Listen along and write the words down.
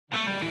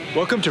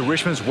Welcome to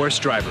Richmond's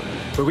Worst Driver,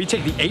 where we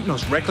take the 8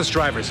 most reckless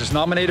drivers as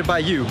nominated by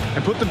you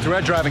and put them through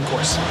our driving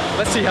course.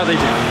 Let's see how they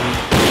do.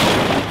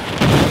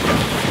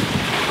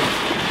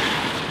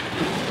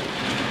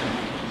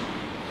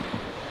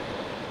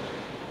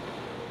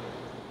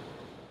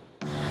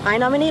 I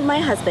nominate my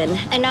husband.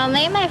 I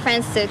nominate my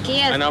friend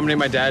Suiki. I nominate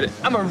my dad.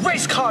 I'm a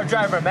race car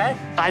driver, man.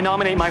 I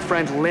nominate my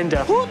friend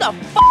Linda. Who the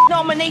f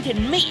nominated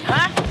me,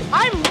 huh?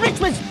 I'm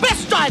Richmond's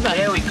best driver.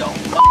 There we go.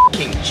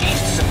 King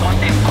Jesus and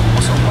goddamn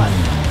so what?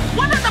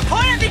 What is the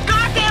point of the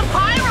goddamn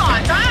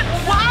pylons, huh?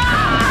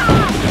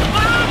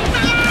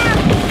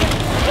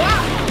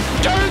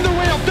 Turn the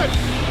wheel!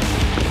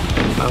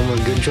 I'm a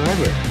good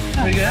driver.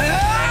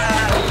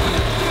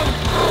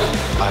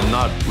 I'm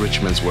not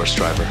Richmond's worst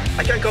driver.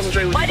 I can't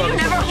concentrate with Why do you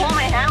never hold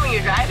my hand when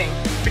you're driving?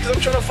 Because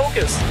I'm trying to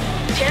focus.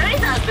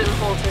 Cherry's husband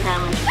holds her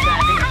hand when she's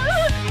driving.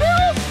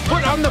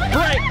 Put on the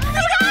brake!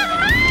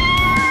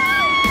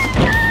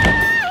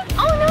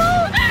 Oh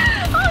no!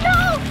 Oh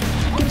no!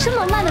 你这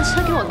么慢的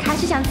车给我开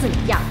是想怎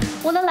样？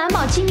我的蓝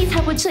宝坚尼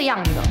才不会这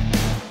样的。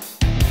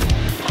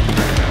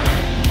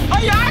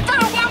哎呀，真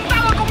係彎單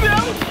啊咁樣。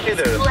 Hey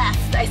there.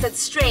 Left, I said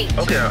straight.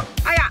 Okay.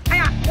 哎呀，哎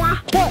呀，哇！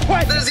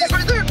 There's these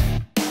right there.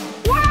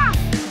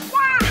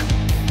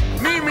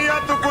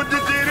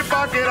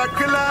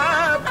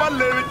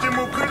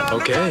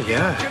 Okay,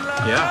 yeah.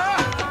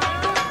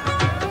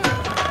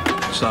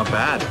 It's not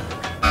bad.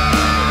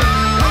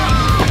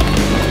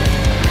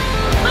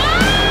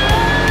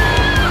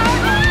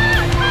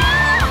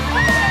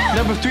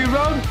 Number 3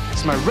 road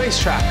is my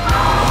racetrack.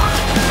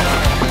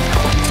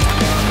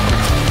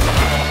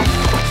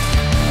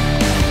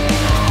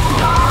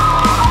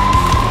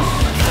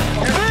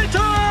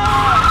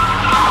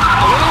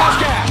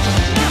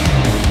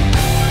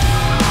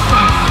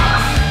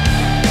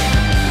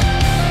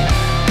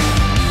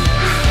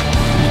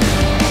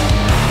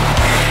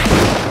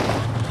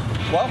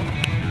 Well,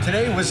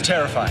 today was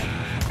terrifying.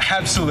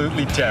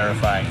 Absolutely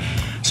terrifying.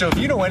 So if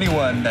you know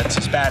anyone that's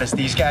as bad as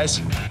these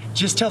guys,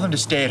 just tell them to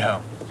stay at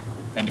home.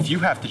 And if you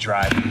have to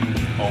drive,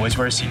 always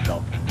wear a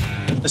seatbelt,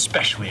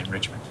 especially in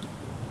Richmond.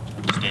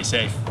 Stay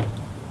safe.